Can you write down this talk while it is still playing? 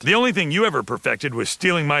The only thing you ever perfected was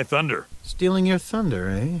stealing my thunder. Stealing your thunder,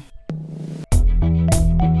 eh?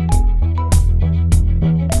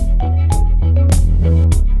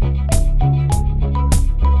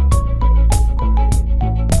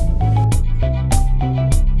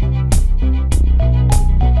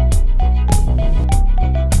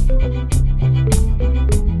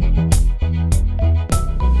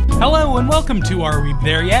 Hello and welcome to Are We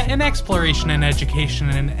There Yet? An exploration and education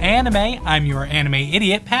in anime. I'm your anime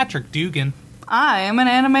idiot, Patrick Dugan. I am an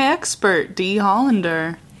anime expert, Dee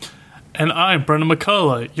Hollander. And I'm Brendan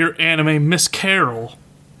McCullough, your anime Miss Carol.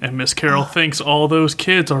 And Miss Carol thinks all those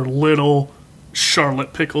kids are little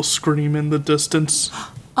Charlotte Pickles scream in the distance.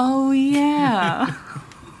 Oh, yeah.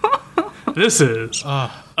 This is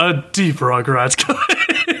a deep Rugrats cut.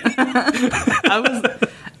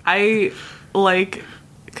 I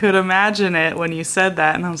could imagine it when you said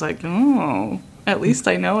that, and I was like, oh, at least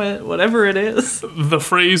I know it, whatever it is. The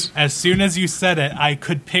phrase... As soon as you said it, I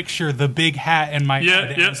could picture the big hat in my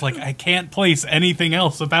head. And I was like, I can't place anything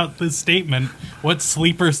else about this statement. What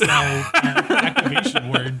sleeper cell activation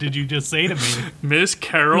word did you just say to me? Miss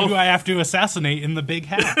Carol... Who do I have to assassinate in the big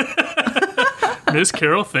hat? Miss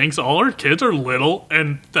Carol thinks all her kids are little,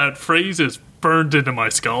 and that phrase is burned into my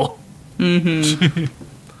skull. Mm-hmm.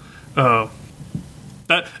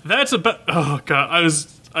 That's about... Oh, God.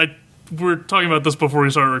 We were talking about this before we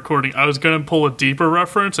started recording. I was going to pull a deeper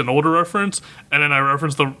reference, an older reference, and then I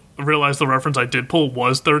realized the reference I did pull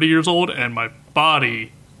was 30 years old, and my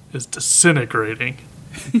body is disintegrating.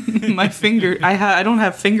 My finger... I don't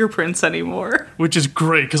have fingerprints anymore. Which is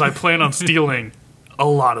great, because I plan on stealing a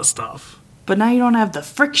lot of stuff. But now you don't have the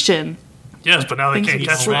friction. Yes, but now they can't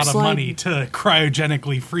catch a me. lot of money to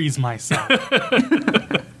cryogenically freeze myself.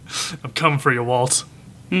 I'm coming for you, Walt.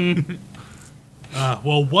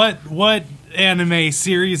 Well, what anime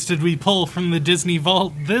series did we pull from the Disney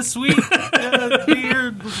Vault this week,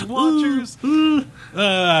 dear watchers?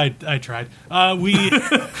 I tried.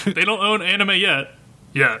 They don't own anime yet.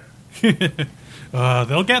 They'll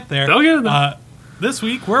get there. They'll get there. This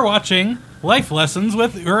week, we're watching Life Lessons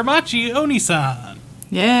with Uramachi Onisan.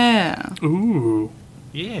 Yeah. Ooh.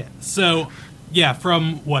 Yeah. So, yeah,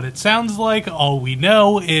 from what it sounds like, all we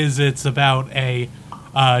know is it's about a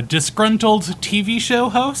disgruntled TV show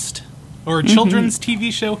host, or children's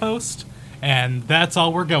TV show host, and that's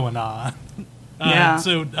all we're going on. Yeah.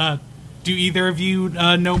 So, do either of you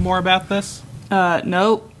know more about this?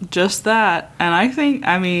 Nope, just that. And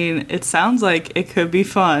I mean, it sounds like it could be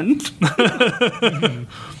fun.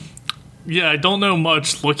 Yeah, I don't know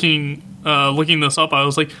much. Looking this up, I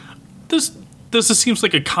was like, this seems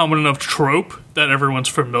like a common enough trope that everyone's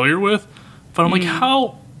familiar with, but I'm like,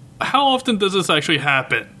 how often does this actually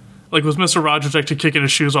happen? Like, was Mr. Rogers actually kicking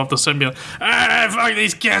his shoes off the set and being like, fuck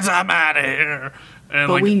these kids, I'm out of here? And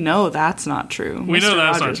but we know that's not true. We know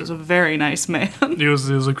that's Rogers not true. was a very nice man. He was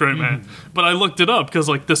a great man. But I looked it up because,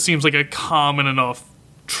 like, this seems like a common enough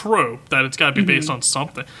trope that it's got to be based on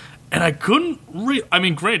something. And I couldn't I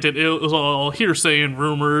mean, granted, it was all hearsay and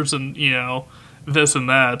rumors and, this and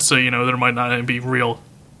that. So, there might not even be real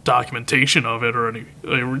documentation of it or any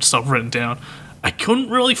stuff written down. I couldn't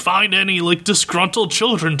really find any, like, disgruntled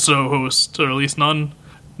children's show hosts, or at least none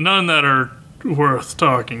that are worth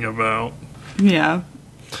talking about. Yeah.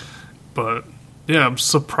 But, yeah, I'm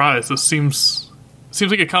surprised. This seems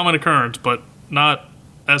like a common occurrence, but not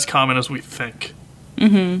as common as we think.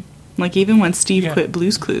 Mm-hmm. Like, even when Steve quit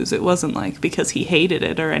Blue's Clues, it wasn't, like, because he hated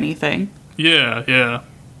it or anything. Yeah.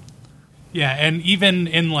 Yeah, and even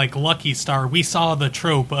in, like, Lucky Star, we saw the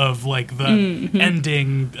trope of, like, the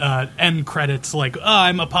ending, end credits, like,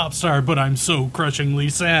 I'm a pop star, but I'm so crushingly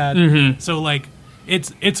sad. Mm-hmm. So, like,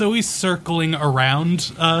 it's always circling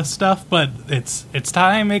around stuff, but it's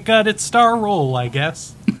time it got its star role, I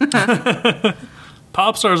guess.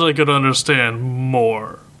 Pop stars I could understand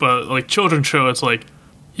more, but, like, children's show, it's like,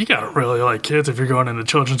 you gotta really like kids if you're going into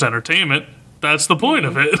children's entertainment. That's the point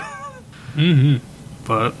of it. Mm-hmm.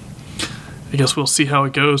 But I guess we'll see how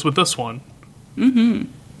it goes with this one. Mm-hmm.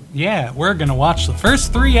 Yeah, we're gonna watch the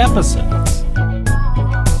first 3 episodes.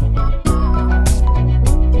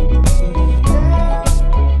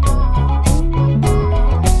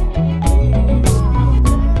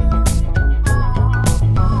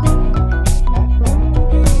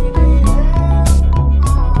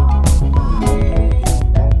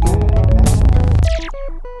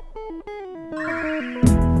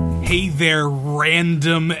 Hey there,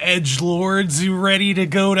 random edgelords. You ready to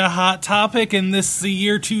go to Hot Topic in this the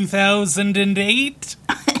year 2008?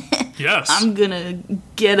 Yes. I'm gonna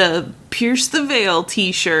get a Pierce the Veil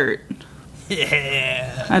t-shirt.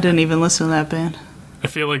 Yeah. I didn't even listen to that band. I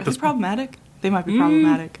feel like Is it problematic? They might be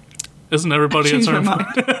problematic. Isn't everybody at Change my certain mind.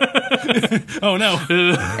 Oh no.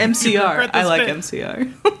 MCR. Regret I this like bit.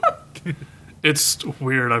 MCR. It's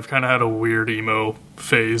weird. I've kind of had a weird emo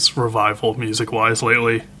phase revival music-wise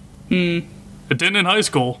lately. It didn't in high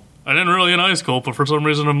school. I didn't really in high school, but for some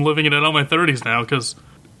reason I'm living it out in my 30s now, because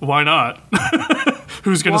why not?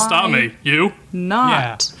 Who's going to stop Why? me? You?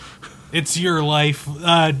 Not. It's your life.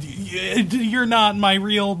 You're not my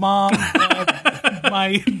real mom.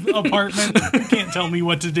 My apartment. You can't tell me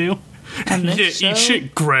what to do. And Yeah, this show, eat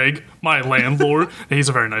shit, Greg, my landlord. He's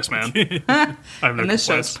a very nice man. I have no and this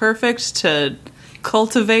show's complaints. perfect to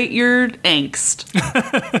cultivate your angst.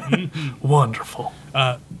 Wonderful.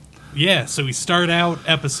 Yeah, so we start out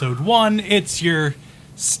episode 1. It's your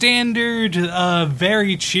standard,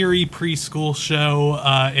 very cheery preschool show.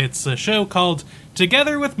 It's a show called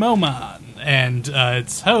Together with Momon, and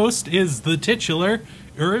its host is the titular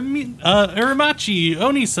Urimachi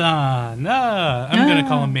Onisan. I'm going to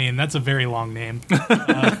call him Main. That's a very long name.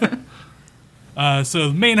 So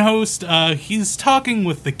the main host, he's talking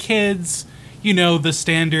with the kids. You know, the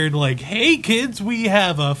standard, like, hey kids, we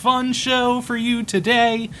have a fun show for you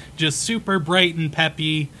today. Just super bright and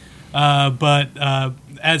peppy. But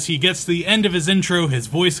as he gets to the end of his intro, his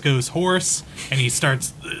voice goes hoarse, and he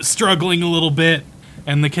starts struggling a little bit.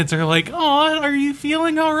 And the kids are like, oh, are you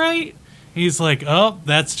feeling all right? He's like, oh,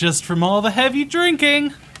 that's just from all the heavy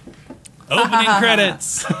drinking. Opening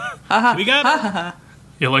credits. We got it.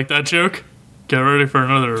 You like that joke? Get ready for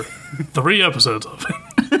another 3 episodes of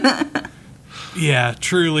it. Yeah,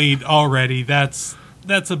 truly, already, that's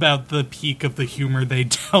about the peak of the humor they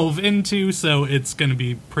delve into, so it's going to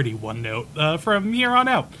be pretty one note from here on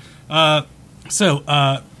out.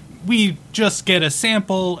 So we just get a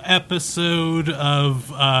sample episode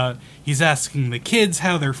of he's asking the kids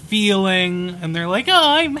how they're feeling, and they're like, oh,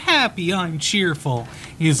 I'm happy, I'm cheerful.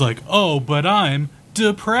 He's like, oh, but I'm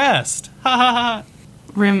depressed. Ha ha ha.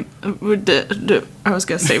 I was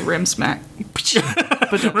gonna say rim smack.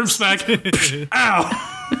 Rim smack. Ow.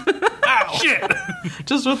 Ow. Shit.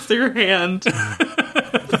 Just with your hand.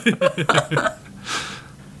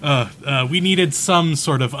 We needed some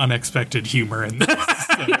sort of unexpected humor in this.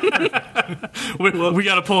 We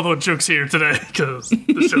got to pull those jokes here today, because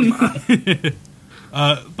the show's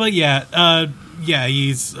not. But yeah,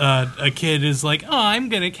 he's a kid is like, oh, I'm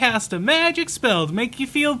gonna cast a magic spell to make you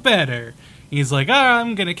feel better. He's like, oh,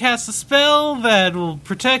 I'm gonna cast a spell that will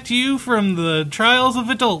protect you from the trials of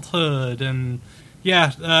adulthood. And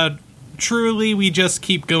yeah, truly, we just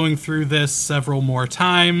keep going through this several more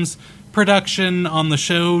times. Production on the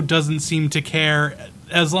show doesn't seem to care.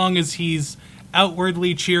 As long as he's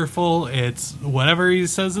outwardly cheerful, it's whatever he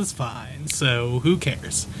says is fine. So who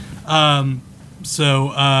cares? They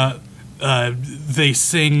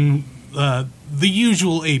sing the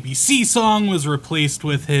usual ABC song was replaced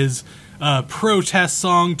with his protest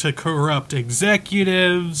song to corrupt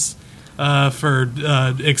executives for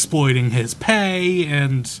exploiting his pay,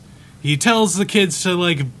 and he tells the kids to,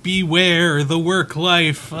 like, beware the work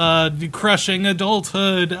life, crushing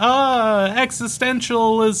adulthood,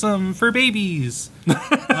 existentialism for babies.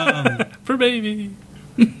 For baby.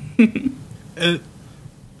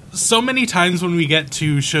 So many times when we get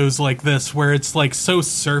to shows like this where it's, like, so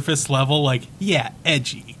surface level, like, yeah,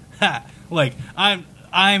 edgy. Ha! Like,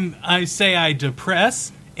 I say I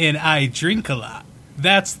depress and I drink a lot.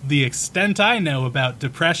 That's the extent I know about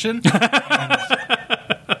depression.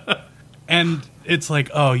 And it's like,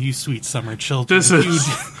 oh, you sweet summer children.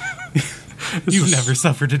 You've never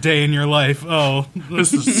suffered a day in your life. Oh.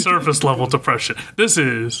 This is surface level depression. This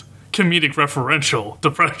is comedic referential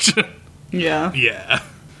depression. Yeah. Yeah.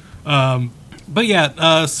 But yeah,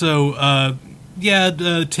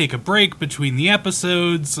 take a break between the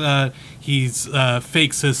episodes. He's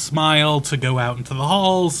fakes his smile to go out into the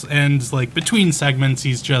halls, and, like, between segments,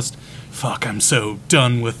 he's just, fuck, I'm so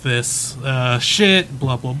done with this shit,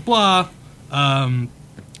 blah, blah, blah.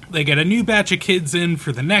 They get a new batch of kids in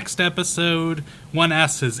for the next episode. One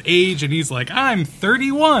asks his age, and he's like, I'm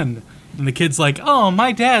 31. And the kid's like, oh,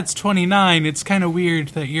 my dad's 29. It's kind of weird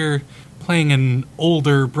that you're playing an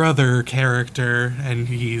older brother character. And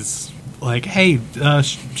he's like, hey,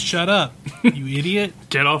 shut up, you idiot.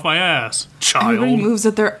 Get off my ass, Everybody child. moves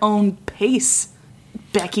at their own pace,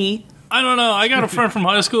 Becky. I don't know. I got a friend from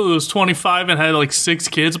high school who was 25 and had like 6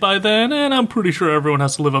 kids by then, and I'm pretty sure everyone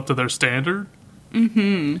has to live up to their standard.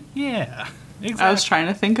 Yeah, exactly. I was trying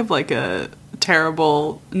to think of, like, a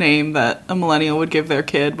terrible name that a millennial would give their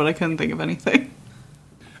kid, but I couldn't think of anything.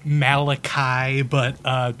 Malachi, but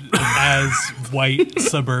as white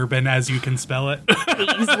suburban as you can spell it.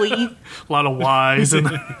 Paisley. A lot of Y's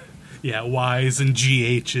and Yeah, Y's and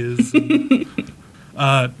GH's.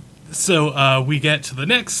 So we get to the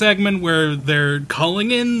next segment where they're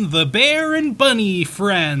calling in the Bear and Bunny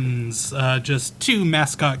friends. Just two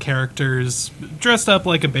mascot characters dressed up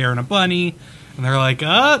like a bear and a bunny. And they're like,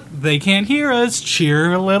 they can't hear us.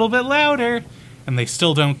 Cheer a little bit louder. And they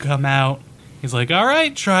still don't come out. He's like, all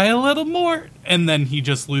right, try a little more. And then he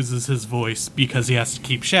just loses his voice because he has to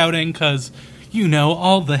keep shouting because,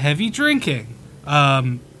 all the heavy drinking.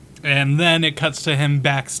 And then it cuts to him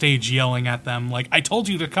backstage yelling at them, like, I told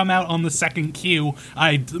you to come out on the second cue.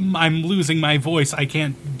 I'm losing my voice. I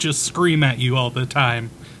can't just scream at you all the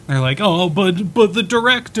time. They're like, oh, but the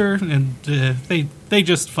director. And they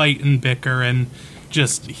just fight and bicker and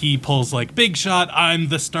he pulls, like, big shot, I'm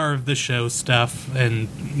the star of the show stuff. And,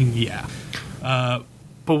 yeah.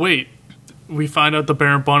 But wait, we find out the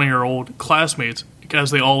Bear and Bunny are old classmates,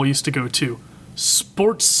 as they all used to go to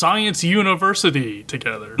Sports Science University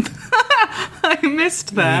together. I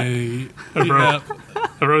missed that. I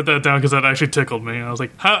wrote that down because that actually tickled me. I was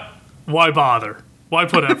like, why bother? Why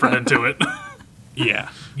put effort into it? Yeah.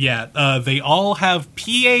 They all have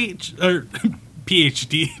PhD,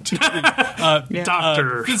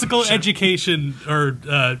 doctor, physical education, or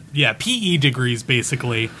PE degrees,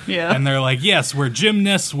 basically. Yeah. And they're like, yes, we're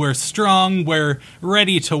gymnasts, we're strong, we're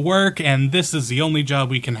ready to work, and this is the only job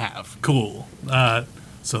we can have. Cool.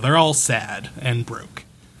 So they're all sad and broke.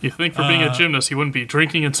 You think for being a gymnast, he wouldn't be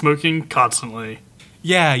drinking and smoking constantly?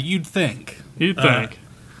 Yeah, you'd think.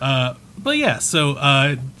 But yeah,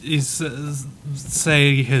 so he's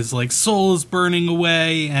say his like soul is burning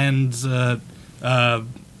away, and the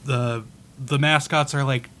mascots are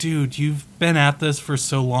like, dude, you've been at this for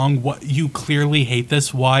so long. What, you clearly hate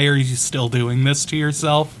this. Why are you still doing this to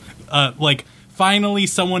yourself? Finally,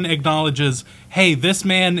 someone acknowledges, hey, this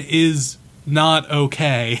man is not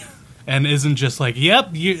okay, and isn't just like, yep,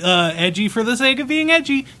 you edgy for the sake of being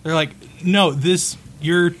edgy. They're like, no,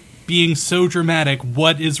 you're being so dramatic.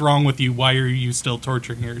 What is wrong with you? Why are you still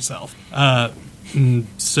torturing yourself?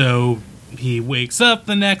 So he wakes up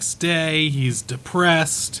the next day. He's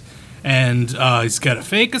depressed, and he's got to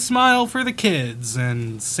fake a smile for the kids.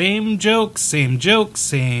 And same joke.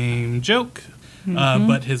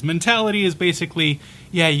 But his mentality is basically,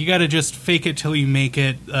 yeah, you got to just fake it till you make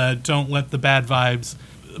it. Don't let the bad vibes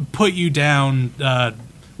put you down.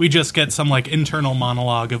 We just get some like internal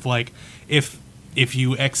monologue of like, if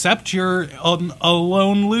you accept you're a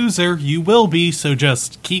lone loser, you will be, so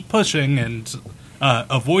just keep pushing and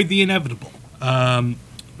avoid the inevitable.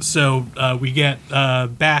 So we get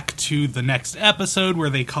back to the next episode where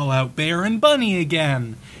they call out Bear and Bunny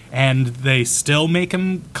again, and they still make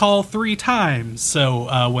him call 3 times.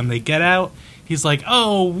 So when they get out, he's like,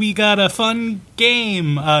 oh, we got a fun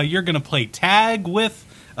game. You're going to play tag with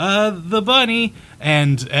the bunny,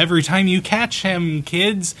 and every time you catch him,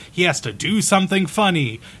 kids, he has to do something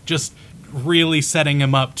funny. Just really setting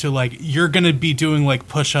him up to, like, you're gonna be doing, like,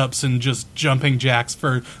 push-ups and just jumping jacks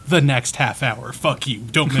for the next half hour. Fuck you.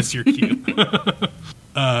 Don't miss your cue.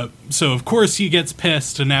 So, of course, he gets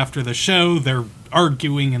pissed, and after the show, they're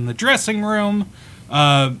arguing in the dressing room.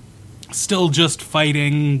 Still just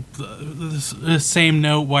fighting. The same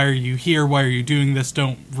note, why are you here? Why are you doing this?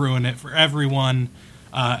 Don't ruin it for everyone.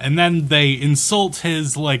 And then they insult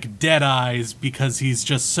his, like, dead eyes because he's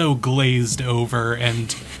just so glazed over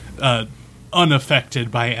and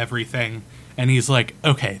unaffected by everything. And he's like,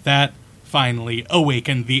 okay, that finally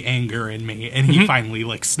awakened the anger in me. And he finally,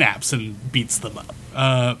 like, snaps and beats them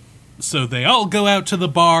up. So they all go out to the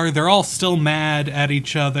bar. They're all still mad at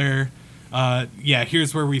each other.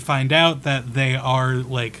 Here's where we find out that they are,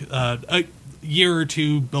 like, a year or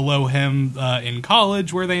two below him in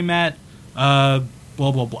college where they met.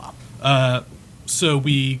 Blah, blah, blah. So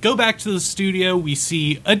we go back to the studio. We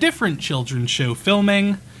see a different children's show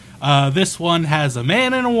filming. This one has a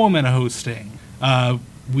man and a woman hosting.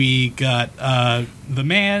 We got the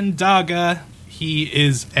man, Daga. He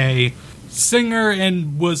is a singer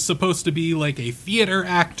and was supposed to be like a theater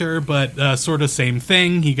actor, but sort of same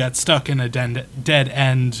thing. He got stuck in a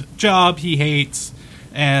dead-end job he hates,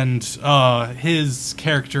 and his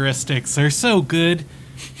characteristics are so good.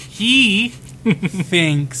 He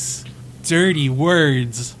thinks dirty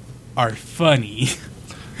words are funny.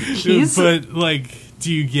 But, like,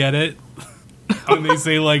 do you get it? When they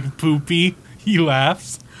say, like, poopy, he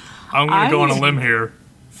laughs. I'm going to go on a limb here.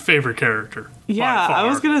 Favorite character. Yeah, I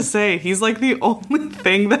was going to say, he's, like, the only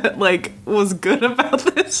thing that, like, was good about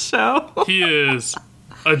this show. He is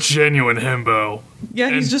a genuine himbo.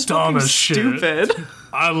 Yeah, he's just dumb as stupid.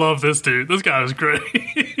 I love this dude. This guy is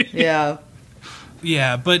great. Yeah.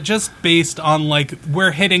 Yeah, but just based on, like,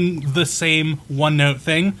 we're hitting the same one-note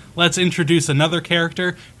thing, let's introduce another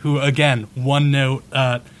character who, again, one-note.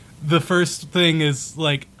 The first thing is,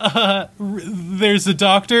 like, there's a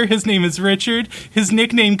doctor, his name is Richard, his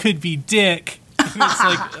nickname could be Dick. And it's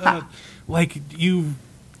like,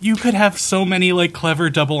 you could have so many, like,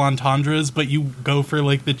 clever double entendres, but you go for,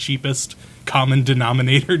 like, the cheapest common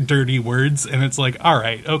denominator dirty words, and it's like, all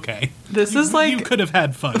right, okay. This is like... You could have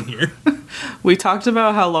had fun here. We talked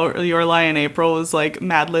about how Lorelai in April was like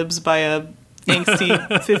Mad Libs by a angsty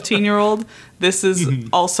 15-year-old. This is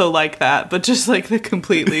also like that, but just like the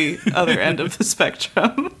completely other end of the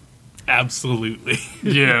spectrum. Absolutely.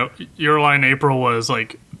 Yeah, Your Lie in April was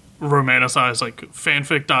like romanticized like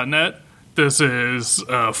fanfic.net. This is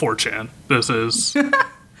 4chan. This is the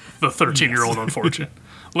 13-year-old on 4chan.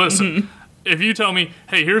 Listen, if you tell me,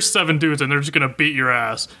 hey, here's 7 dudes and they're just going to beat your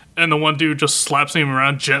ass, and the one dude just slaps him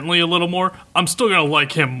around gently a little more, I'm still going to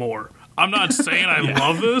like him more. I'm not saying I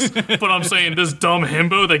love this, but I'm saying this dumb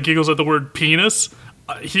himbo that giggles at the word penis,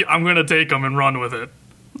 I'm going to take him and run with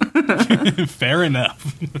it. Fair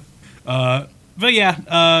enough. But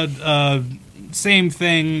yeah, same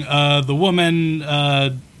thing. The woman,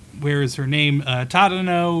 where is her name?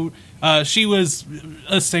 Tadano. She was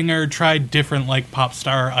a singer, tried different, like, pop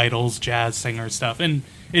star idols, jazz singer stuff, and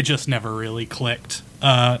it just never really clicked.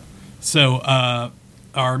 So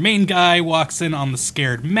our main guy walks in on the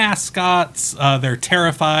scared mascots. They're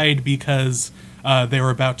terrified because they were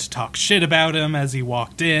about to talk shit about him as he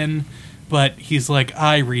walked in, but he's like,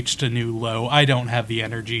 I reached a new low. I don't have the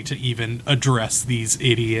energy to even address these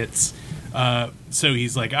idiots. So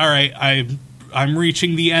he's like, all right, I'm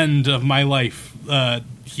reaching the end of my life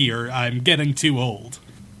here. I'm getting too old.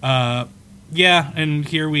 Yeah, and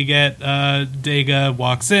here we get Dega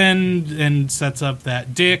walks in and sets up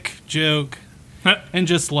that dick joke and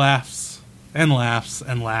just laughs and laughs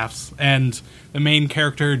and laughs. And the main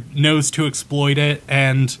character knows to exploit it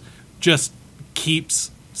and just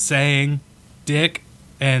keeps saying dick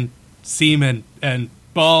and semen and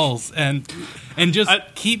balls and just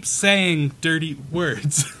keeps saying dirty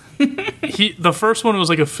words. The first one was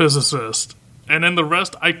like a physicist, and then the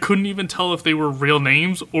rest I couldn't even tell if they were real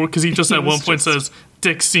names or because he just at one point says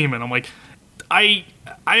Dick Seaman. I'm like, I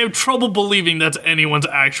have trouble believing that's anyone's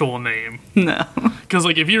actual name. No. Because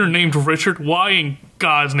like if you're named Richard, why in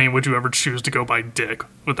God's name would you ever choose to go by Dick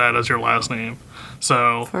with that as your last name?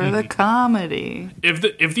 So For the comedy.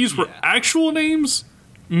 if these were actual names,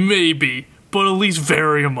 maybe, but at least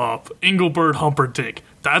vary them up. Engelbert Humperdinck.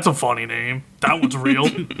 That's a funny name. That one's real.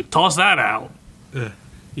 Toss that out.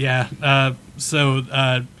 Yeah. So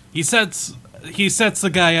he sets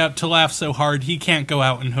the guy up to laugh so hard he can't go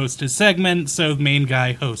out and host his segment. So the main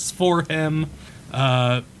guy hosts for him,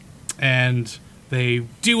 and they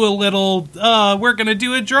do a little. We're gonna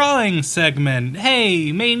do a drawing segment.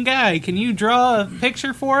 Hey, main guy, can you draw a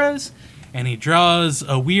picture for us? And he draws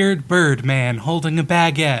a weird bird man holding a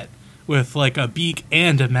baguette with like a beak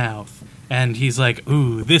and a mouth. And he's like,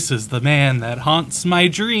 ooh, this is the man that haunts my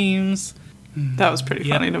dreams. That was pretty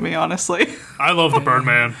funny to me, honestly. I love the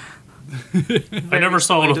Birdman. I never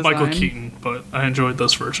saw it with Michael design. Keaton, but I enjoyed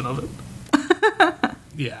this version of it.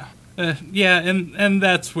 Yeah. And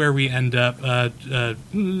that's where we end up.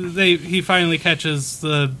 He finally catches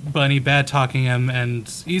the bunny bad-talking him, and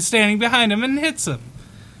he's standing behind him and hits him.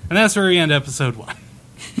 And that's where we end episode 1.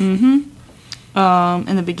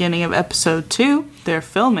 In the beginning of episode 2, they're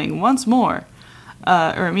filming once more.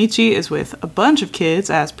 Uramichi is with a bunch of kids,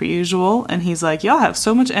 as per usual, and he's like, y'all have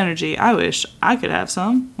so much energy, I wish I could have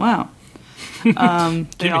some. Wow.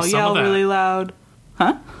 They all yell really loud.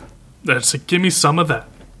 Huh? That's like, give me some of that.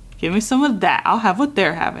 Give me some of that. I'll have what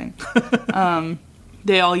they're having.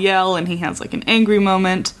 They all yell, and he has like an angry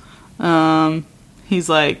moment. He's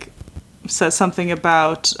like, says something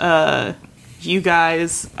about, you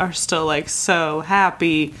guys are still like so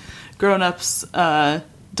happy. Grown-ups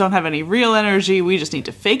don't have any real energy. We just need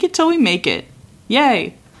to fake it till we make it.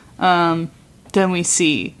 Yay. Then we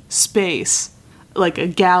see space, like a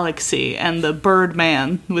galaxy, and the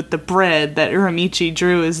Birdman with the bread that Uramichi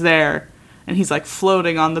drew is there. And he's like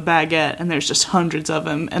floating on the baguette, and there's just hundreds of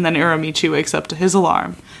him. And then Uramichi wakes up to his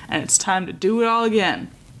alarm, and it's time to do it all again.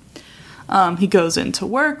 He goes into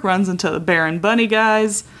work, runs into the Baron Bunny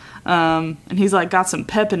guys, and he's like got some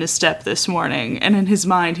pep in his step this morning. And in his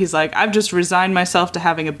mind, he's like, I've just resigned myself to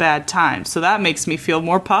having a bad time, so that makes me feel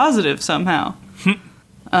more positive somehow.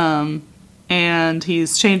 And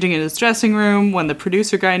he's changing in his dressing room when the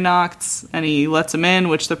producer guy knocks, and he lets him in,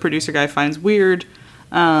 which the producer guy finds weird.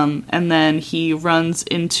 And then he runs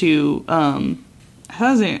into, I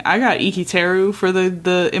got Ikiteru for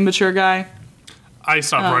the immature guy. I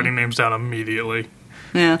stopped writing names down immediately.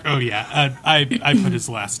 Yeah. Oh yeah, I put his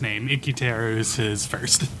last name. Ikiteru is his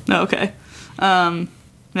first. Okay.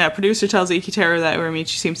 Yeah, producer tells Ikiteru that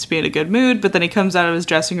Uramichi seems to be in a good mood, but then he comes out of his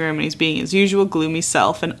dressing room and he's being his usual gloomy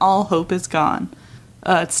self, and all hope is gone.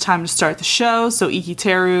 It's time to start the show, so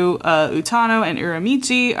Ikiteru, Utano, and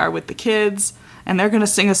Uramichi are with the kids, and they're gonna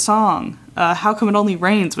sing a song. How Come It Only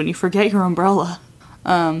Rains When You Forget Your Umbrella?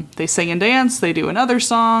 They sing and dance, they do another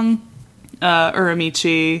song.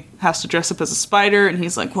 Uramichi has to dress up as a spider, and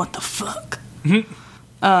he's like, what the fuck?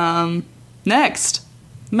 Next.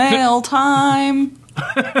 Mail time!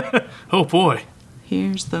 Oh boy.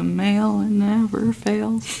 Here's the mail, it never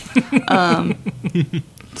fails.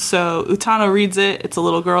 So Utano reads it. It's a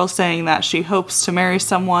little girl saying that she hopes to marry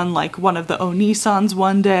someone like one of the Onisans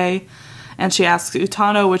one day. And she asks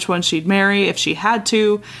Utano which one she'd marry if she had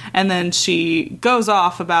to. And then she goes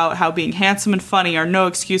off about how being handsome and funny are no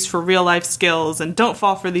excuse for real life skills. And don't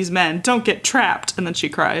fall for these men. Don't get trapped. And then she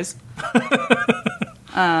cries.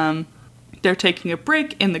 They're taking a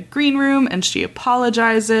break in the green room, and she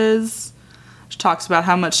apologizes. She talks about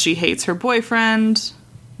how much she hates her boyfriend.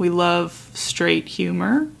 We love straight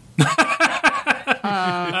humor.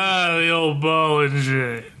 The old ball and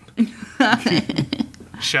shit.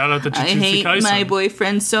 Shout out to Jujutsu I hate Kaisen. my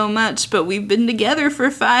boyfriend so much, but we've been together for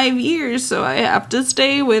 5 years, so I have to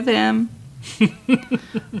stay with him.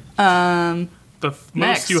 The most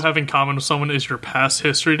Next. you have in common with someone is your past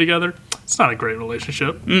history together. It's not a great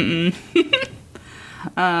relationship.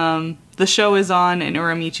 The show is on in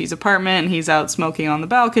Uramichi's apartment, and he's out smoking on the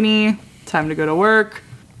balcony. Time to go to work.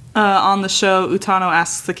 On the show, Utano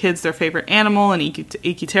asks the kids their favorite animal, and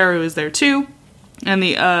Ikiteru is there too. And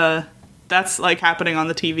that's like happening on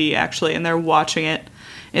the TV actually, and they're watching it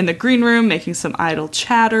in the green room, making some idle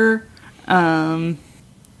chatter.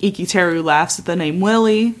 Ikiteru laughs at the name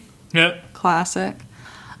Willie. Yeah. Classic.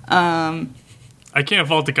 I can't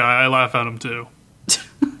fault the guy. I laugh at him too.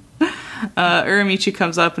 Uramichi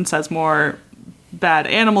comes up and says more bad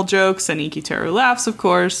animal jokes, and Ikiteru laughs, of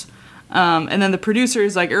course. And then the producer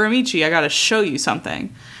is like, Uramichi, I gotta show you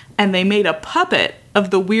something. And they made a puppet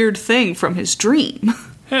of the weird thing from his dream.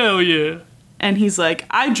 Hell yeah. And he's like,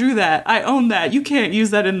 I drew that. I own that. You can't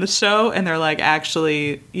use that in the show. And they're like,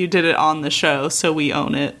 actually, you did it on the show, so we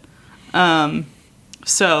own it.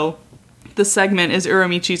 So the segment is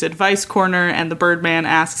Uramichi's advice corner, and the Birdman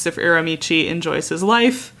asks if Uramichi enjoys his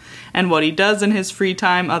life and what he does in his free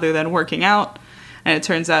time other than working out. And it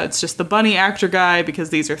turns out it's just the bunny actor guy, because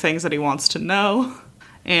these are things that he wants to know.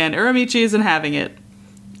 And Uramichi isn't having it.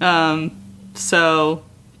 So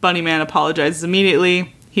Bunny Man apologizes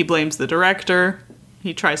immediately. He blames the director.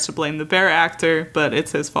 He tries to blame the bear actor, but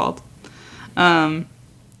it's his fault.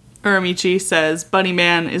 Uramichi says Bunny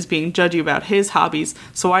Man is being judgy about his hobbies,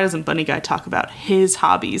 so why doesn't Bunny Guy talk about his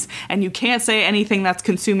hobbies? And you can't say anything that's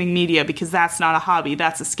consuming media, because that's not a hobby,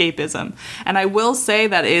 that's escapism. And I will say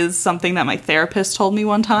that is something that my therapist told me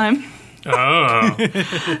one time. Oh.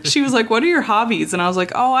 She was like, what are your hobbies? And I was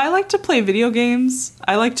like, oh, I like to play video games.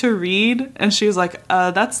 I like to read. And she was like,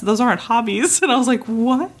 those aren't hobbies. And I was like,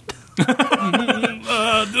 what?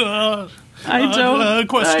 I don't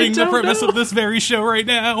questioning I the don't premise know. of this very show right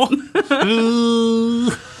now.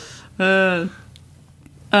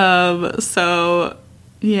 So,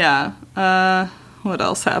 yeah. What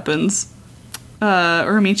else happens?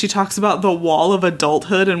 Uramichi talks about the wall of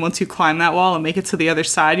adulthood, and once you climb that wall and make it to the other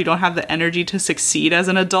side, you don't have the energy to succeed as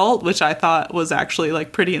an adult, which I thought was actually,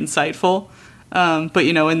 like, pretty insightful. But,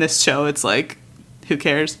 you know, in this show, it's like, who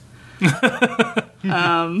cares?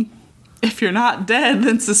 If you're not dead,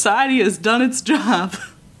 then society has done its job.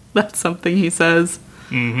 That's something he says.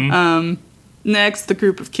 Next, the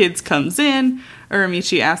group of kids comes in.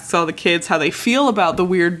 Uramichi asks all the kids how they feel about the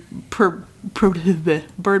weird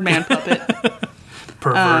Birdman puppet.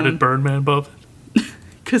 Perverted Birdman puppet.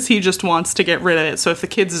 Because he just wants to get rid of it. So if the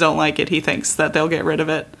kids don't like it, he thinks that they'll get rid of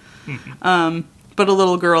it. But a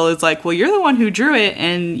little girl is like, well, you're the one who drew it,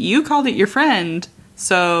 and you called it your friend,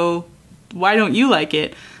 so why don't you like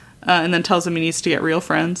it? And then tells him he needs to get real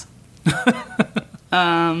friends. He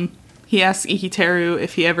asks Ikiteru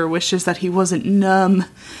if he ever wishes that he wasn't numb,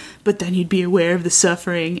 but then you'd be aware of the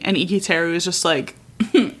suffering. And Ikiteru is just like,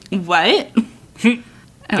 what? And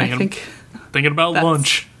I think... Thinking about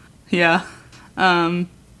lunch. Yeah.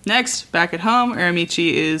 Next, back at home,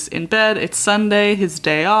 Uramichi is in bed. It's Sunday, his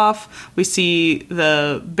day off. We see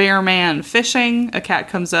the bear man fishing. A cat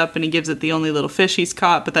comes up and he gives it the only little fish he's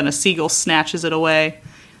caught, but then a seagull snatches it away.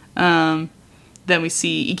 Then we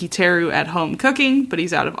see Ikiteru at home cooking, but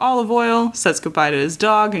he's out of olive oil, says goodbye to his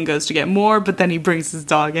dog and goes to get more, but then he brings his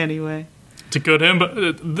dog anyway. It's a good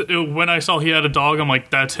himbo. When I saw he had a dog, I'm like,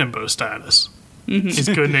 that's himbo status. He's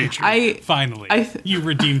good natured. Finally, you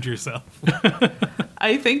redeemed yourself.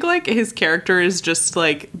 I think like his character is just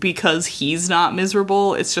like, because he's not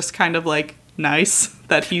miserable, it's just kind of like nice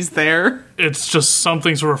that he's there. It's just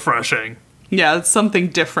something's refreshing. Yeah, it's something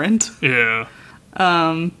different. Yeah.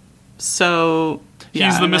 So yeah,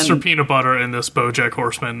 He's the and Mr. then- Peanut Butter in this BoJack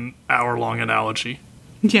Horseman hour-long analogy.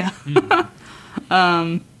 Yeah.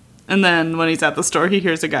 And then when he's at the store, he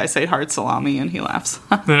hears a guy say hard salami and he laughs.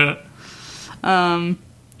 Yeah.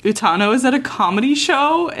 Utano is at a comedy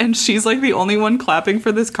show and she's like the only one clapping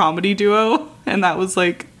for this comedy duo. And that was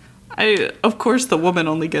like, of course the woman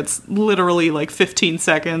only gets literally like 15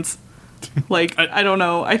 seconds. Like, I don't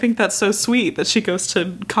know. I think that's so sweet that she goes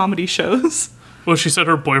to comedy shows. Well, she said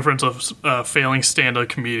her boyfriend's a failing stand-up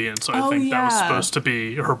comedian, so I think that was yeah. supposed to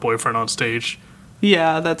be her boyfriend on stage.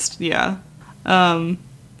 Yeah, yeah.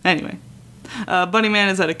 Anyway. Bunny Man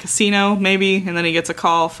is at a casino, maybe, and then he gets a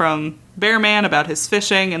call from Bear Man about his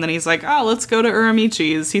fishing, and then he's like, oh, let's go to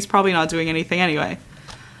Uramichi's. He's probably not doing anything anyway.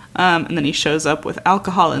 And then he shows up with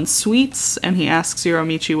alcohol and sweets, and he asks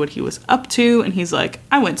Uramichi what he was up to, and he's like,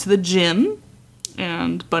 I went to the gym.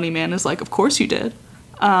 And Bunny Man is like, of course you did.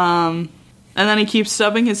 And then he keeps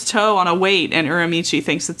stubbing his toe on a weight, and Uramichi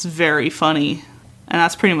thinks it's very funny. And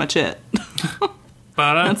that's pretty much it.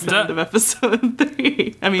 That's the end of episode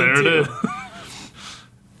 3. I mean, There 2. it is.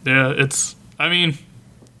 Yeah, it's. I mean,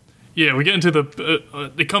 yeah, we get into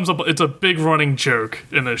the. It comes up. It's a big running joke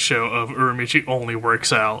in this show of Uramichi only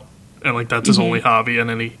works out, and like that's his only hobby, and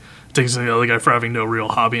then he takes the other guy for having no real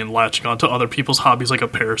hobby and latching onto other people's hobbies like a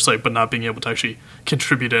parasite, but not being able to actually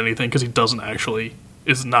contribute to anything because he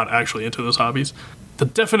is not actually into those hobbies. The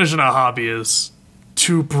definition of hobby is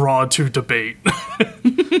too broad to debate.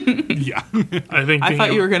 Yeah. I think. I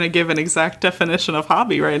thought you were going to give an exact definition of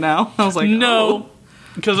hobby right now. I was like, No, oh.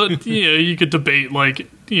 because you could debate like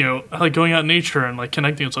like going out in nature and like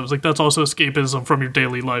connecting with stuff. It's like that's also escapism from your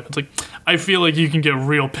daily life. It's like I feel like you can get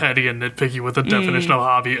real petty and nitpicky with the definition of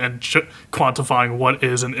hobby and quantifying what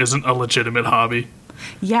is and isn't a legitimate hobby.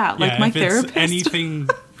 Yeah, like my if it's therapist. anything.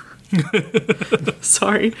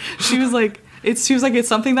 Sorry. She was like, it's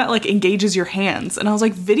something that like engages your hands. And I was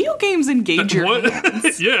like, video games engage your What?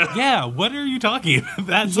 hands. Yeah, Yeah, what are you talking about?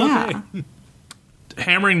 That's Yeah. okay.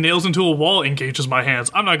 hammering nails into a wall engages my hands.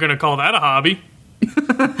 I'm not going to call that a hobby.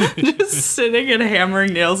 Just sitting and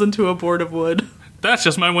hammering nails into a board of wood. That's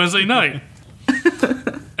just my Wednesday night.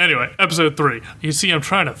 Anyway, episode 3. You see, I'm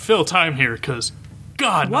trying to fill time here because,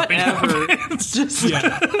 God, nothing Whatever. happens. Just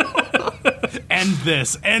Yeah. End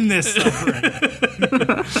this suffering.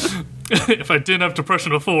 If I didn't have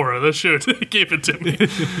depression before, this show gave it to me.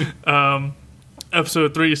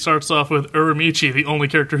 Episode 3 starts off with Uramichi, the only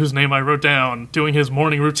character whose name I wrote down, doing his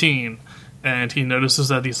morning routine. And he notices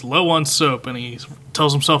that he's low on soap, and he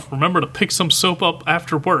tells himself, remember to pick some soap up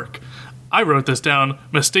after work. I wrote this down,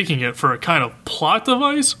 mistaking it for a kind of plot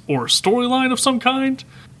device or storyline of some kind.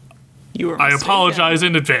 you were I mistaken. apologize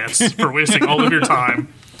in advance for wasting all of your time.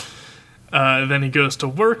 Then he goes to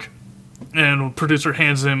work, and producer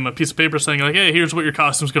hands him a piece of paper saying, like, hey, here's what your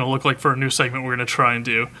costume's going to look like for a new segment we're going to try and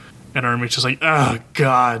do. And Uramichi's like, oh,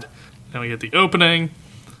 God. Then we get the opening,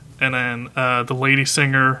 and then the lady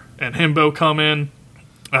singer and Himbo come in.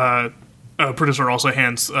 Producer also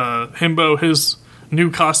hands Himbo his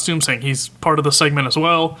new costume, saying he's part of the segment as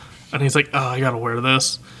well. And he's like, oh, I got to wear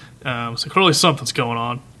this. So clearly something's going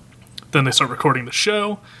on. Then they start recording the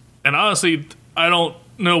show. And honestly, I don't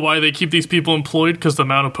know why they keep these people employed, because the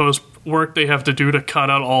amount of post work they have to do to cut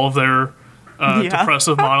out all of their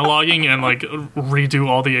depressive monologuing and like redo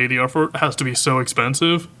all the ADR for it has to be so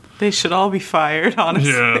expensive. They should all be fired,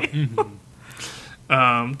 honestly.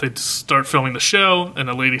 Yeah. They start filming the show, and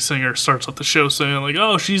the lady singer starts off the show saying like,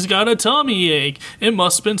 oh, she's got a tummy ache. It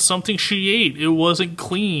must have been something she ate. It wasn't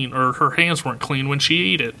clean, or her hands weren't clean when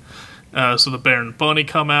she ate it. So the bear and bunny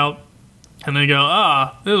come out, and they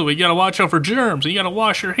go, we gotta watch out for germs, and you gotta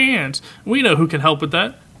wash your hands. We know who can help with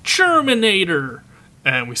that. Germinator!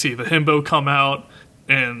 And we see the himbo come out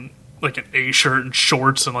in like an A shirt and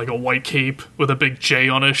shorts and like a white cape with a big J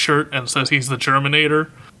on his shirt, and says he's the Germinator.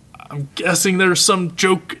 I'm guessing there's some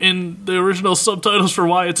joke in the original subtitles for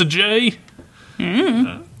why it's a J.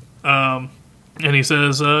 And he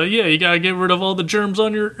says, you gotta get rid of all the germs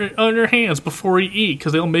on your hands before you eat,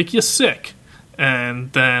 because they'll make you sick.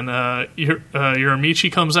 And then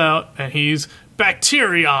Uramichi comes out, and he's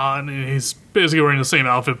Bacterion, and he's basically wearing the same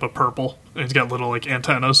outfit but purple, and he's got little like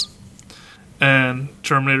antennas. And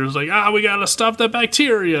Terminator's like, we gotta stop that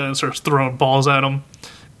bacteria, and starts throwing balls at him.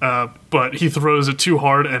 but he throws it too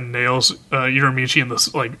hard and nails Uramichi in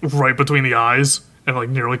this, like, right between the eyes and, like,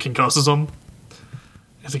 nearly concusses him.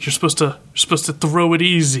 He's like, you're supposed to throw it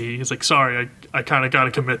easy. He's like, sorry, I kind of got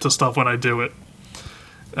to commit to stuff when I do it.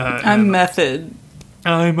 I'm method.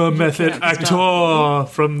 I'm a method can't actor stop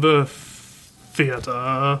from the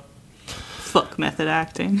theater. Fuck method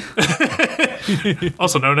acting.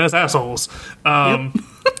 Also known as assholes. And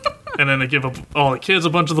then they give up all the kids a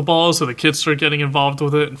bunch of the balls, so the kids start getting involved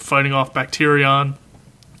with it and fighting off Bacterion.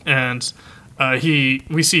 And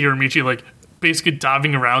we see Uramichi, like, basically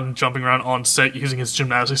diving around and jumping around on set using his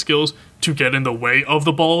gymnastic skills to get in the way of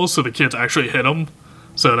the balls so the kids actually hit him.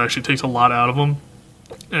 So it actually takes a lot out of him.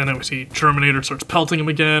 And then we see Terminator starts pelting him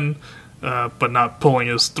again, but not pulling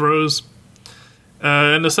his throws.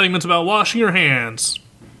 And the segment's about washing your hands.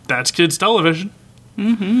 That's kids' television.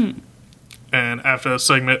 Mm-hmm. And after that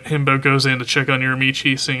segment, Himbo goes in to check on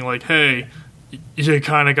Uramichi, saying, like, hey, you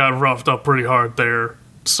kind of got roughed up pretty hard there.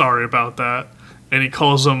 Sorry about that. And he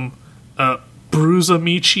calls him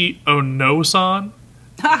Bruzamichi Ono-san.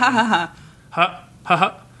 Ha ha ha ha. Ha ha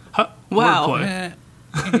ha ha. Wow. Wordplay.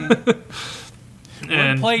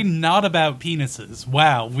 And Wordplay not about penises.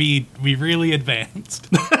 Wow, we really advanced.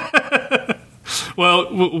 well,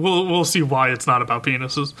 we'll see why it's not about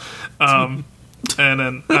penises. And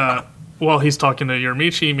then while he's talking to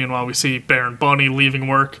Uramichi, meanwhile we see Baron Bunny leaving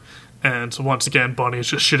work, and once again Bunny is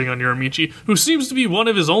just shitting on Uramichi, who seems to be one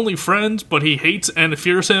of his only friends, but he hates and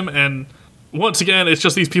fears him. And once again, it's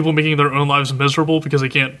just these people making their own lives miserable because they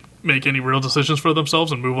can't make any real decisions for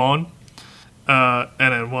themselves and move on. And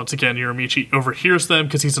then once again, Uramichi overhears them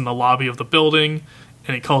because he's in the lobby of the building,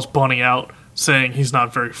 and he calls Bunny out, saying he's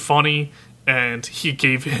not very funny, and he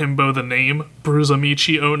gave Himbo the name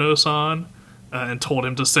Bruzamichi Ono-san, and told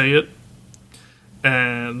him to say it.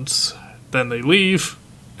 And then they leave,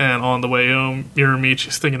 and on the way home,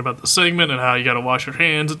 Uramichi's thinking about the segment and how you gotta wash your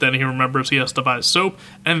hands. Then he remembers he has to buy soap,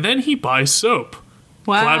 and then he buys soap.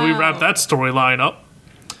 Wow. Glad we wrapped that storyline up.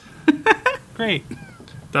 Great.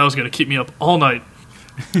 That was going to keep me up all night.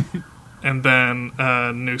 And then,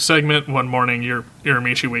 new segment. One morning,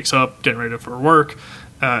 Uramichi wakes up, getting ready for work.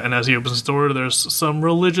 And as he opens the door, there's some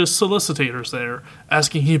religious solicitors there,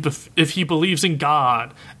 asking him if he believes in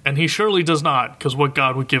God. And he surely does not, because what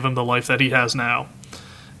God would give him the life that he has now?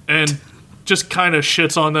 And just kind of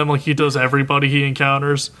shits on them like he does everybody he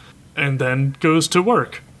encounters. And then goes to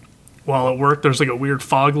work. While at work, there's like a weird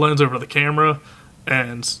fog lens over the camera.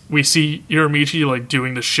 And we see Uramichi, like,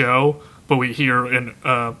 doing the show, but we hear an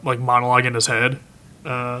like monologue in his head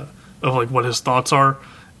of like what his thoughts are.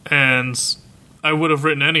 And I would have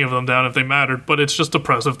written any of them down if they mattered, but it's just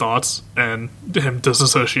depressive thoughts and him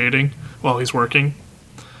disassociating while he's working.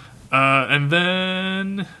 And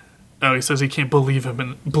then he says he can't believe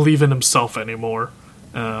in himself anymore.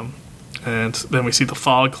 And then we see the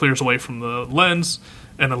fog clears away from the lens,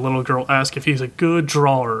 and a little girl asks if he's a good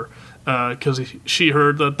drawer. Because she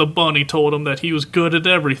heard that the bunny told him that he was good at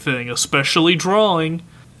everything, especially drawing.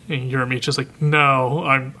 And Uramichi's like, no,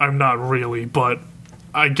 I'm not really, but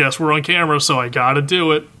I guess we're on camera, so I gotta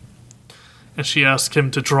do it. And she asked him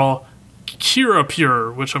to draw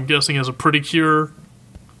Curapure, which I'm guessing is a Pretty Cure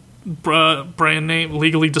brand name,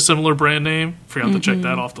 legally dissimilar brand name. Forgot to check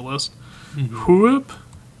that off the list. Whoop.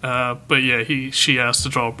 But yeah, she asked to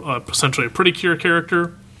draw essentially a Pretty Cure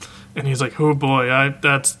character. And he's like, oh boy,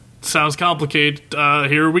 that sounds complicated.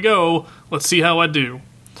 Here we go. Let's see how I do.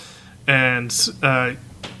 And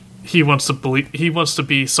he wants to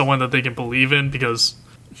be someone that they can believe in, because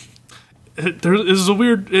there is a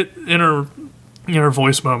weird inner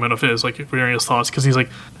voice moment of his, like, hearing his thoughts, because he's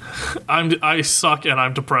like, I suck and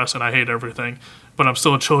I'm depressed and I hate everything, but I'm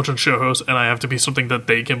still a children's show host and I have to be something that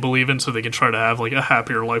they can believe in so they can try to have, like, a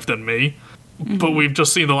happier life than me. But we've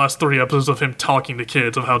just seen the last 3 episodes of him talking to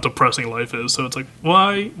kids of how depressing life is. So it's like,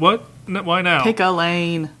 why? What? Why now? Pick a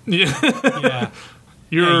lane. Yeah. Yeah.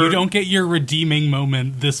 You don't get your redeeming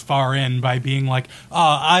moment this far in by being like,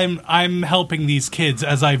 I'm helping these kids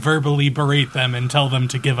as I verbally berate them and tell them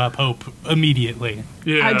to give up hope immediately.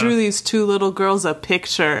 Yeah. I drew these 2 little girls a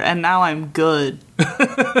picture, and now I'm good.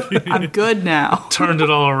 I'm good now. Turned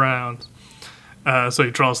it all around. So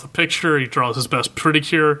he draws the picture. He draws his best Pretty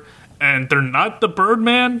Cure. And they're not the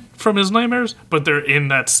Birdman from his nightmares, but they're in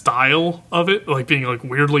that style of it, like being like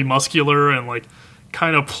weirdly muscular and like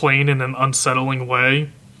kind of plain in an unsettling way.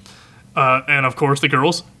 And of course the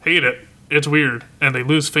girls hate it. It's weird. And they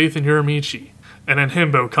lose faith in Uramichi. And then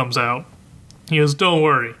Himbo comes out. He goes, don't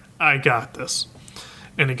worry, I got this.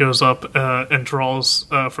 And he goes up and draws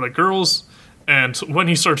for the girls. And when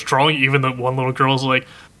he starts drawing, even the one little girl's like,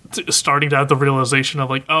 starting to have the realization of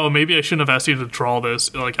like, oh, maybe I shouldn't have asked you to draw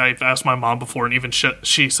this. Like, I've asked my mom before, and even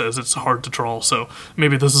she says it's hard to draw, so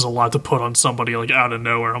maybe this is a lot to put on somebody like out of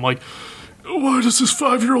nowhere. I'm like, why does this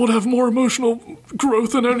 5-year-old have more emotional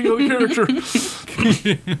growth than any other character?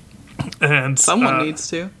 And Someone needs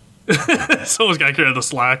to. someone's got to carry the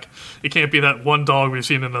slack. It can't be that one dog we've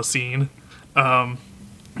seen in a scene.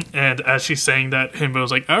 And as she's saying that,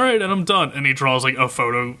 Himbo's like, all right, and I'm done. And he draws like a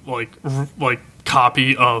photo, like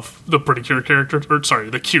copy of the Pretty Cure character, or sorry,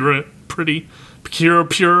 the Kira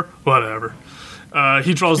Pure, whatever.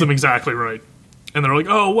 He draws them exactly right. And they're like,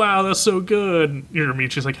 oh, wow, that's so good. And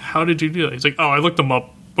Yurimichi's like, how did you do that? He's like, oh, I looked them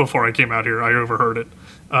up before I came out here. I overheard it.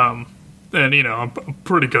 And, you know, I'm a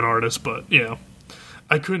pretty good artist, but, you know,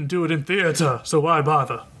 I couldn't do it in theater, so why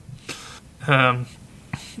bother?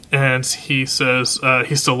 And he says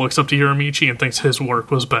he still looks up to Yurimichi and thinks his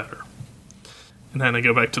work was better. And then they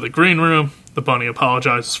go back to the green room. The bunny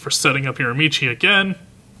apologizes for setting up Yurimichi again.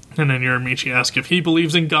 And then Yurimichi asks if he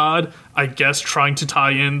believes in God, I guess trying to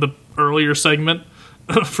tie in the earlier segment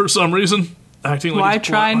for some reason. Acting like Why it's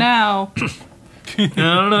try plotline. now? I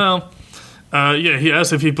don't know. Yeah, he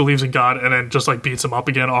asks if he believes in God and then just like beats him up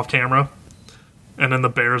again off camera. And then the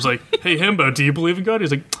bear's like, hey, Himbo, do you believe in God?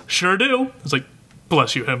 He's like, sure do. He's like,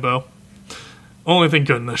 bless you, Himbo. Only thing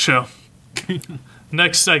good in this show.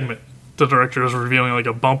 Next segment. The director is revealing like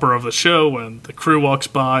a bumper of the show when the crew walks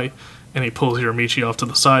by and he pulls Yurimichi off to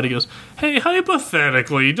the side. He goes, hey,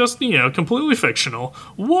 hypothetically, just, you know, completely fictional,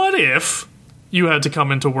 what if you had to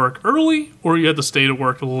come into work early or you had to stay to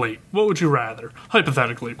work late? What would you rather?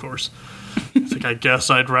 Hypothetically, of course. He's like, I guess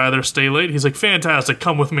I'd rather stay late. He's like, fantastic,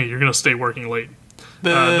 come with me. You're going to stay working late.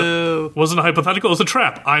 Wasn't a hypothetical, it was a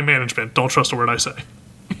trap. I management. Don't trust a word I say.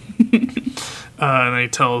 And then he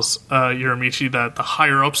tells Yurimichi that the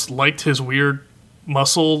higher-ups liked his weird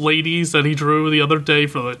muscle ladies that he drew the other day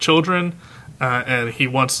for the children, and he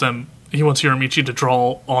wants Yurimichi to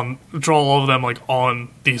draw all of them like on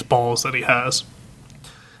these balls that he has.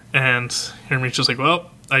 And Yurimichi's like, well,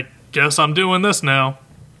 I guess I'm doing this now.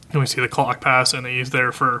 And we see the clock pass, and he's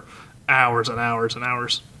there for hours and hours and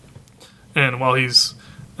hours. And while he's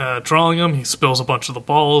drawing them, he spills a bunch of the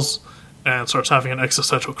balls and starts having an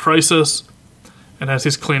existential crisis. And as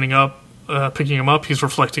he's cleaning up, picking them up, he's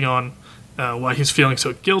reflecting on why he's feeling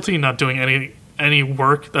so guilty, not doing any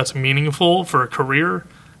work that's meaningful for a career.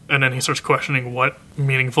 And then he starts questioning what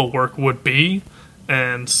meaningful work would be,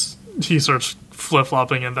 and he starts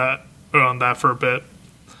flip-flopping on that for a bit.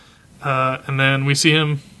 And then we see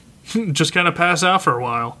him just kind of pass out for a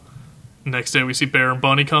while. Next day we see Bear and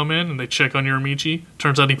Bunny come in, and they check on Yurimichi.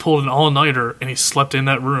 Turns out he pulled an all-nighter, and he slept in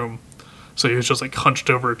that room. So he was just like hunched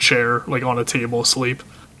over a chair, like on a table asleep.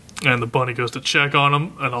 And the bunny goes to check on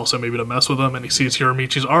him, and also maybe to mess with him, and he sees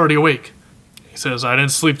Yurimichi's already awake. He says, I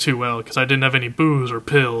didn't sleep too well because I didn't have any booze or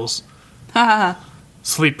pills.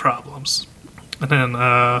 Sleep problems. And then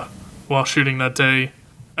while shooting that day,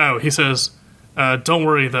 he says, don't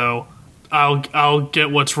worry though, I'll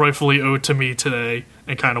get what's rightfully owed to me today,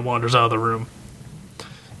 and kind of wanders out of the room.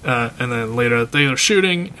 And then later that day they're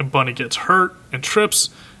shooting, and Bunny gets hurt and trips,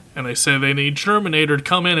 and they say they need Germinator to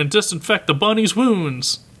come in and disinfect the bunny's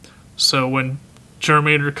wounds. So when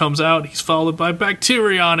Germinator comes out, he's followed by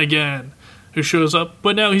Bacterion again, who shows up,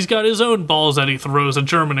 but now he's got his own balls that he throws at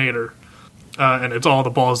Germinator. And it's all the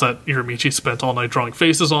balls that Yurimichi spent all night drawing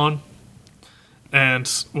faces on. And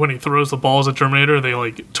when he throws the balls at Germinator, they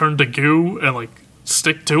like turn to goo and like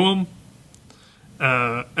stick to him.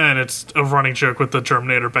 And it's a running joke with the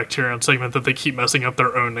Germinator Bacterion segment that they keep messing up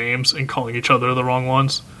their own names and calling each other the wrong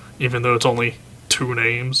ones, even though it's only 2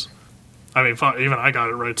 names. I mean, even I got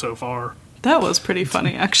it right so far. That was pretty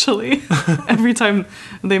funny, actually. Every time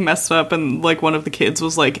they messed up and, like, one of the kids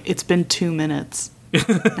was like, it's been 2 minutes,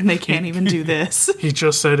 and they can't even do this. He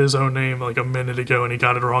just said his own name, like, a minute ago, and he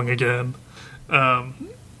got it wrong again. And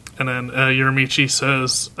then Yurimichi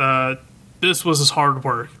says, this was his hard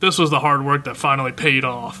work. This was the hard work that finally paid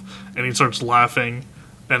off. And he starts laughing,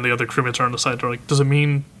 and the other crewmates are on the side. They're like, does it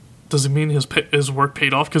mean his work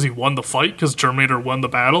paid off because he won the fight? Because Germinator won the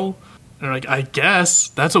battle? And they're like, I guess.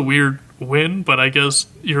 That's a weird win, but I guess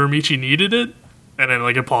Yurimichi needed it. And then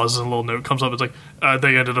like it pauses and a little note comes up. It's like,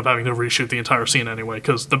 they ended up having to reshoot the entire scene anyway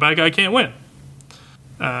because the bad guy can't win.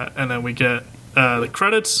 And then we get the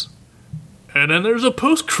credits. And then there's a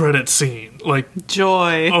post-credit scene. Like,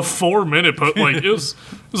 Joy. a 4-minute like it was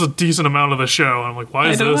a decent amount of the show. And I'm like, why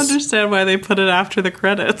is this? I don't understand why they put it after the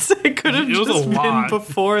credits. It could have It was just a been lot.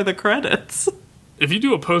 before the credits. If you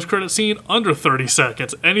do a post-credit scene under 30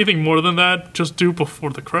 seconds, anything more than that, just do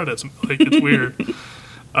before the credits. Like, it's weird.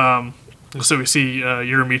 So we see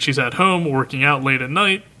Yurimichi's at home working out late at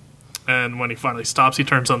night, And when he finally stops, he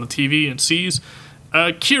turns on the TV and sees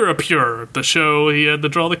Kira Pure, the show he had to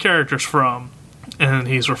draw the characters from. And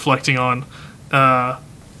he's reflecting on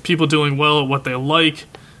people doing well at what they like,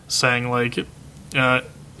 saying like,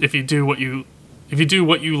 if you do what you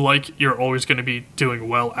like, you're always going to be doing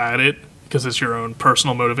well at it, because it's your own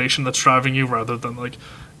personal motivation that's driving you rather than like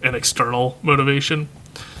an external motivation.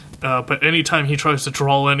 But anytime he tries to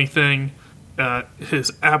draw anything,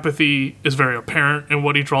 his apathy is very apparent in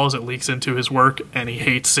what he draws. It leaks into his work, and he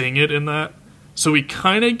hates seeing it in that. So we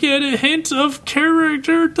kind of get a hint of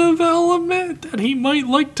character development that he might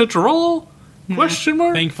like to draw. Question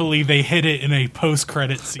mark? Thankfully, they hit it in a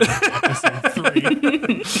post-credit scene in episode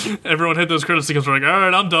 3. Everyone hit those credit scenes, were like, all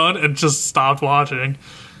right, I'm done, and just stopped watching.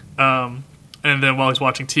 And then while he's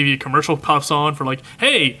watching TV, a commercial pops on for like,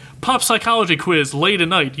 hey, pop psychology quiz late at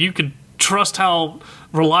night. You can trust how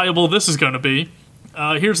reliable this is going to be.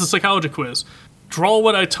 Here's the psychology quiz. Draw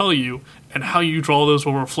what I tell you, and how you draw those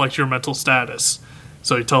will reflect your mental status.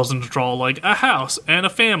 So he tells him to draw like a house and a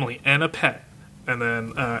family and a pet. And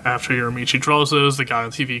then after Yorimichi draws those, the guy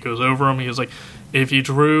on TV goes over him. He was like, if you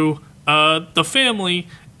drew the family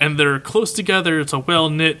and they're close together, it's a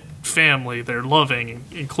well-knit family. They're loving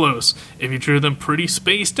and close. If you drew them pretty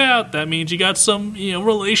spaced out, that means you got some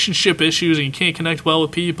relationship issues and you can't connect well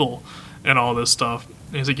with people and all this stuff.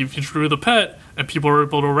 And he's like, if you drew the pet and people are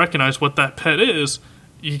able to recognize what that pet is,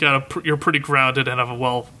 you're pretty grounded and have a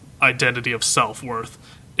well identity of self-worth.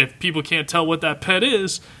 If people can't tell what that pet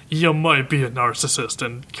is, you might be a narcissist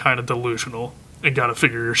and kind of delusional and got to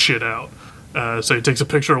figure your shit out. So he takes a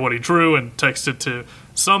picture of what he drew and texts it to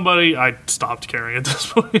somebody. I stopped caring at this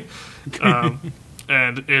point.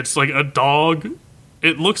 And it's like a dog.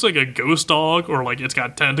 It looks like a ghost dog, or like it's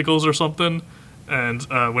got tentacles or something. And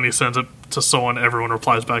when he sends it to someone, everyone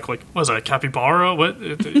replies back like, what is that, a capybara? What?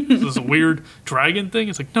 Is this a weird dragon thing?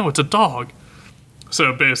 It's like, no, it's a dog.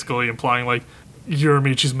 So basically implying like,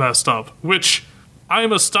 Yorimichi's messed up, which I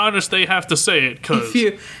am astonished they have to say it, because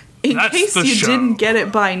in case you didn't get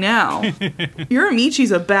it by now,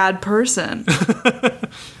 Yorimichi's a bad person.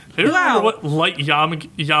 You remember what Light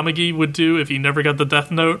Yamagi would do if he never got the Death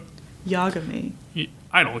Note? Yagami.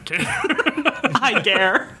 I don't care. I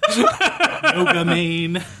care.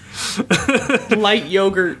 Yogamane. Light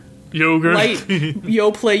yogurt. Light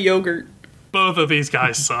Yoplait yogurt. Both of these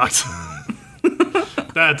guys sucked.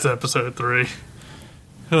 That's episode 3.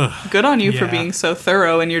 Good on you for being so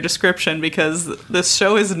thorough in your description, because this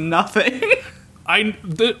show is nothing.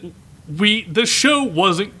 The show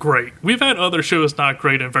wasn't great. We've had other shows not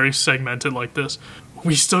great and very segmented like this.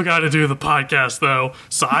 We still got to do the podcast though,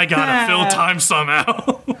 so I gotta fill time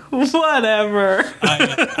somehow. Whatever.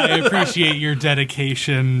 I appreciate your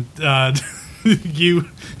dedication. You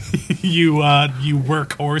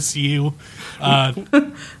workhorse. You.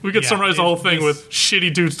 We could summarize the whole thing with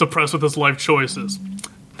shitty dudes depressed with his life choices.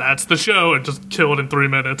 That's the show, and just kill it in 3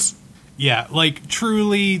 minutes. Yeah, like,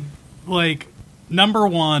 truly, like, number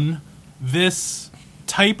one, this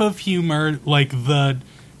type of humor, like the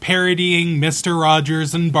parodying Mr.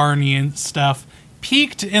 Rogers and Barney and stuff,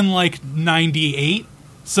 peaked in, like, 98.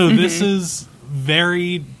 So this is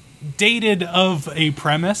very dated of a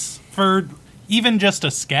premise for even just a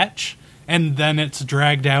sketch, and then it's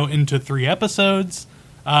dragged out into 3 episodes.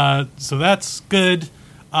 So that's good.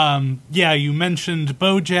 Yeah, you mentioned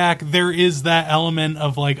BoJack. There is that element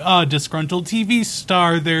of like, disgruntled TV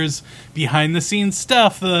star. There's behind the scenes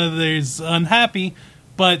stuff. There's unhappy,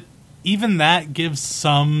 but even that gives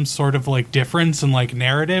some sort of like difference in like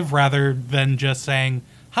narrative rather than just saying,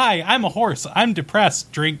 "Hi, I'm a horse. I'm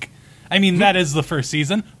depressed. Drink." I mean, that is the first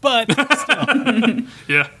season, but still.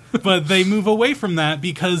 Yeah. But they move away from that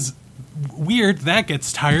because that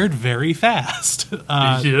gets tired very fast.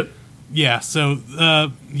 Yeah. Yeah, so,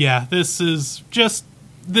 this is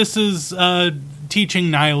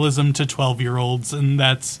teaching nihilism to 12-year-olds, and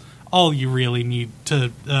that's all you really need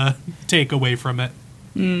to take away from it.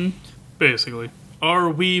 Basically. Are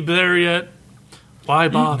we there yet? Why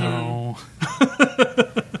bother? No.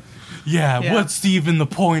 Yeah, what's even the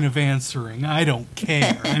point of answering? I don't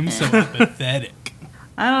care. I'm so apathetic.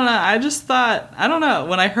 I don't know. I just thought,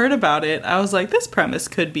 when I heard about it, I was like, this premise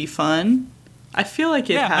could be fun. I feel like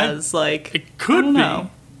it has, it could be. Know.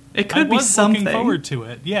 It could be something. Looking forward to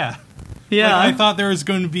it, yeah. Yeah. Like, I thought there was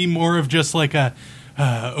going to be more of just like a,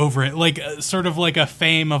 over it, like sort of like a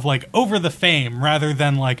fame of like over the fame rather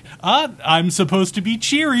than like, I'm supposed to be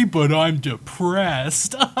cheery, but I'm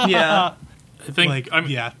depressed. Yeah. I think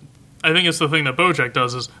it's the thing that BoJack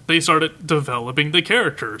does is they started developing the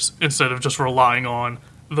characters instead of just relying on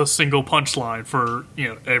the single punchline for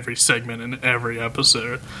every segment and every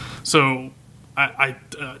episode. So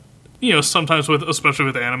sometimes especially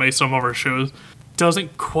with anime, some of our shows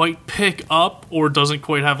doesn't quite pick up or doesn't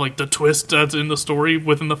quite have like the twist that's in the story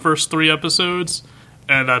within the first 3 episodes,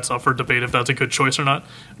 and that's up for debate if that's a good choice or not.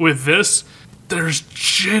 With this, there's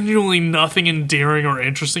genuinely nothing endearing or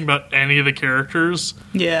interesting about any of the characters.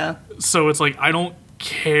 Yeah. So it's like, I don't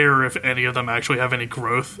care if any of them actually have any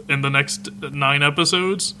growth in the next 9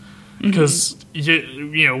 episodes. Because,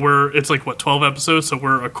 it's like, 12 episodes, so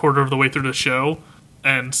we're a quarter of the way through the show.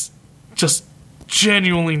 And just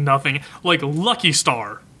genuinely nothing. Like, Lucky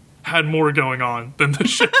Star had more going on than the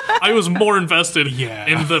show. I was more invested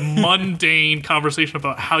in the mundane conversation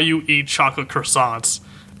about how you eat chocolate croissants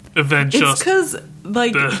than just... It's because,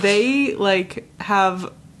 they,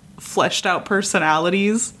 have fleshed out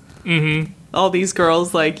personalities. Mm-hmm. All these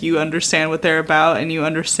girls, you understand what they're about, and you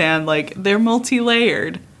understand, they're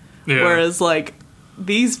multi-layered. Yeah. Whereas,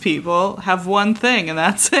 these people have one thing, and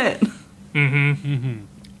that's it. Mm-hmm. Mm-hmm.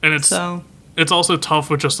 And it's also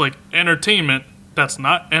tough with just, entertainment that's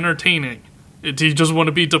not entertaining. Do you just want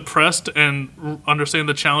to be depressed and understand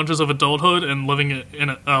the challenges of adulthood and living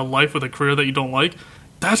in a life with a career that you don't like?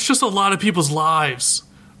 That's just a lot of people's lives.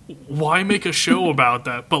 Why make a show about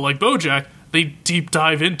that? But, BoJack, they deep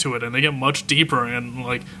dive into it, and they get much deeper,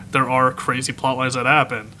 and, there are crazy plot lines that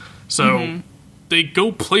happen. So, they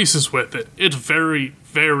go places with it. It's very,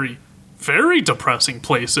 very, very depressing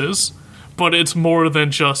places, but it's more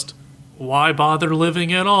than just, why bother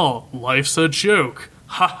living at all? Life's a joke.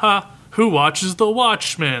 Haha, who watches The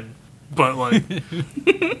Watchmen? But,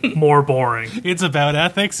 more boring. It's about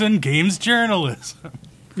ethics and games journalism.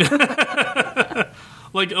 A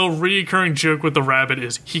recurring joke with the rabbit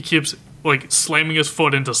is he keeps, slamming his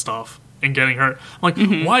foot into stuff and getting hurt.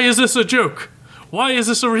 I'm why is this a joke? Why is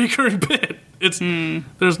this a recurring bit?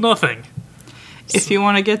 There's nothing. If you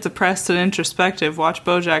want to get depressed and introspective, watch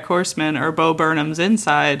BoJack Horseman or Bo Burnham's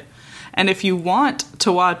Inside. And if you want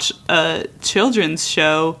to watch a children's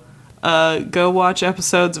show, go watch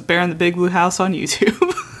episodes of Bear in the Big Blue House on YouTube.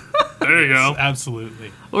 There you go.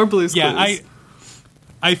 Absolutely. Or Blue's Clues. Yeah,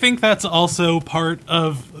 I think that's also part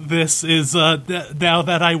of this is now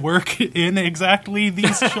that I work in exactly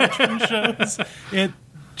these children's shows, it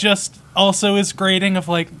just also is grading of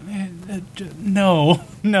no.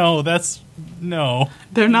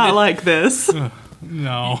 They're not like this.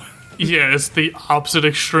 No. Yeah, it's the opposite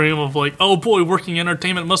extreme of oh boy, working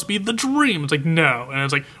entertainment must be the dream. It's no.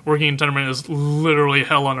 And it's working entertainment is literally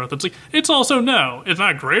hell on earth. It's it's also no. It's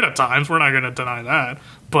not great at times, we're not going to deny that.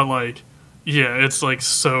 But yeah, it's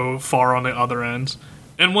so far on the other end.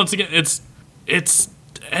 And once again, it's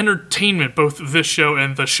entertainment, both this show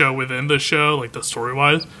and the show within the show, the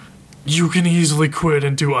story-wise. You can easily quit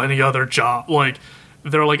and do any other job.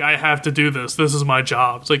 They're I have to do this. This is my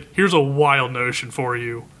job. It's here's a wild notion for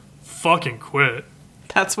you. Fucking quit.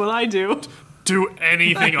 That's what I do. Do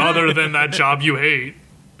anything other than that job you hate.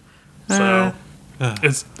 So,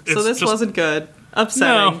 it's so this wasn't good.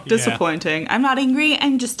 Upsetting. No. Disappointing. I'm not angry,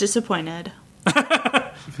 I'm just disappointed.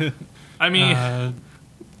 I mean,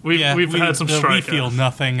 we've had some strikeouts. We feel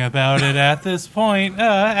nothing about it at this point.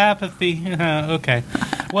 Apathy. Okay.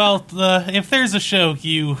 Well, if there's a show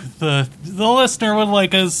the listener would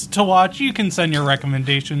like us to watch, you can send your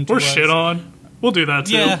recommendation to us. Or shit on. We'll do that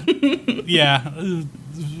too. Yeah.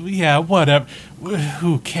 Yeah, whatever.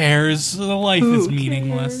 Who cares? Life is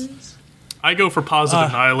meaningless. I go for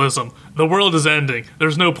positive nihilism. The world is ending.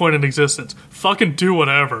 There's no point in existence. Fucking do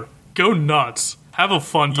whatever. Go nuts. Have a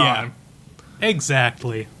fun time. Yeah,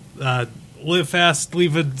 exactly. Live fast,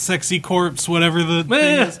 leave a sexy corpse, whatever the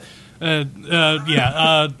thing is.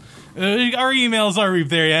 Our email is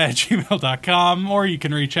areweebthereyet@gmail.com, or you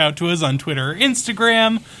can reach out to us on Twitter or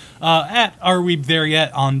Instagram at areweebthereyet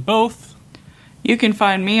on both. You can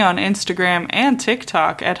find me on Instagram and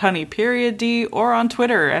TikTok at honey.d, or on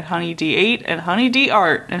Twitter at honeyd8 and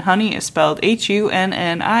honeydart, and honey is spelled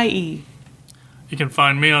HUNNIE. You can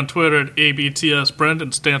find me on Twitter at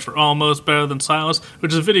ABTSBrendan, stands for Almost Better Than Silence,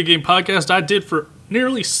 which is a video game podcast I did for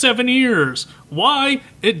nearly 7 years. Why?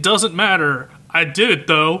 It doesn't matter. I did it,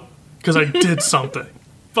 though, because I did something.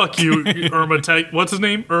 Fuck you, Urmatech. What's his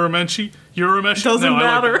name? Urameshi? Urameshi? Doesn't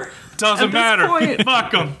matter. Doesn't matter.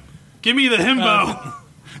 Fuck him. Give me the himbo.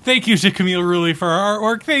 Thank you to Camille Rulli for our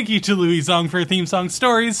artwork. Thank you to Louis Zong for theme song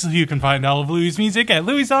stories. You can find all of Louis' music at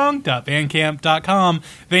louiszong.bandcamp.com.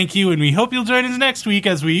 Thank you, and we hope you'll join us next week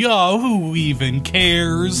as who even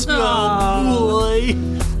cares? Oh, boy.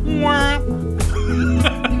 Mwah.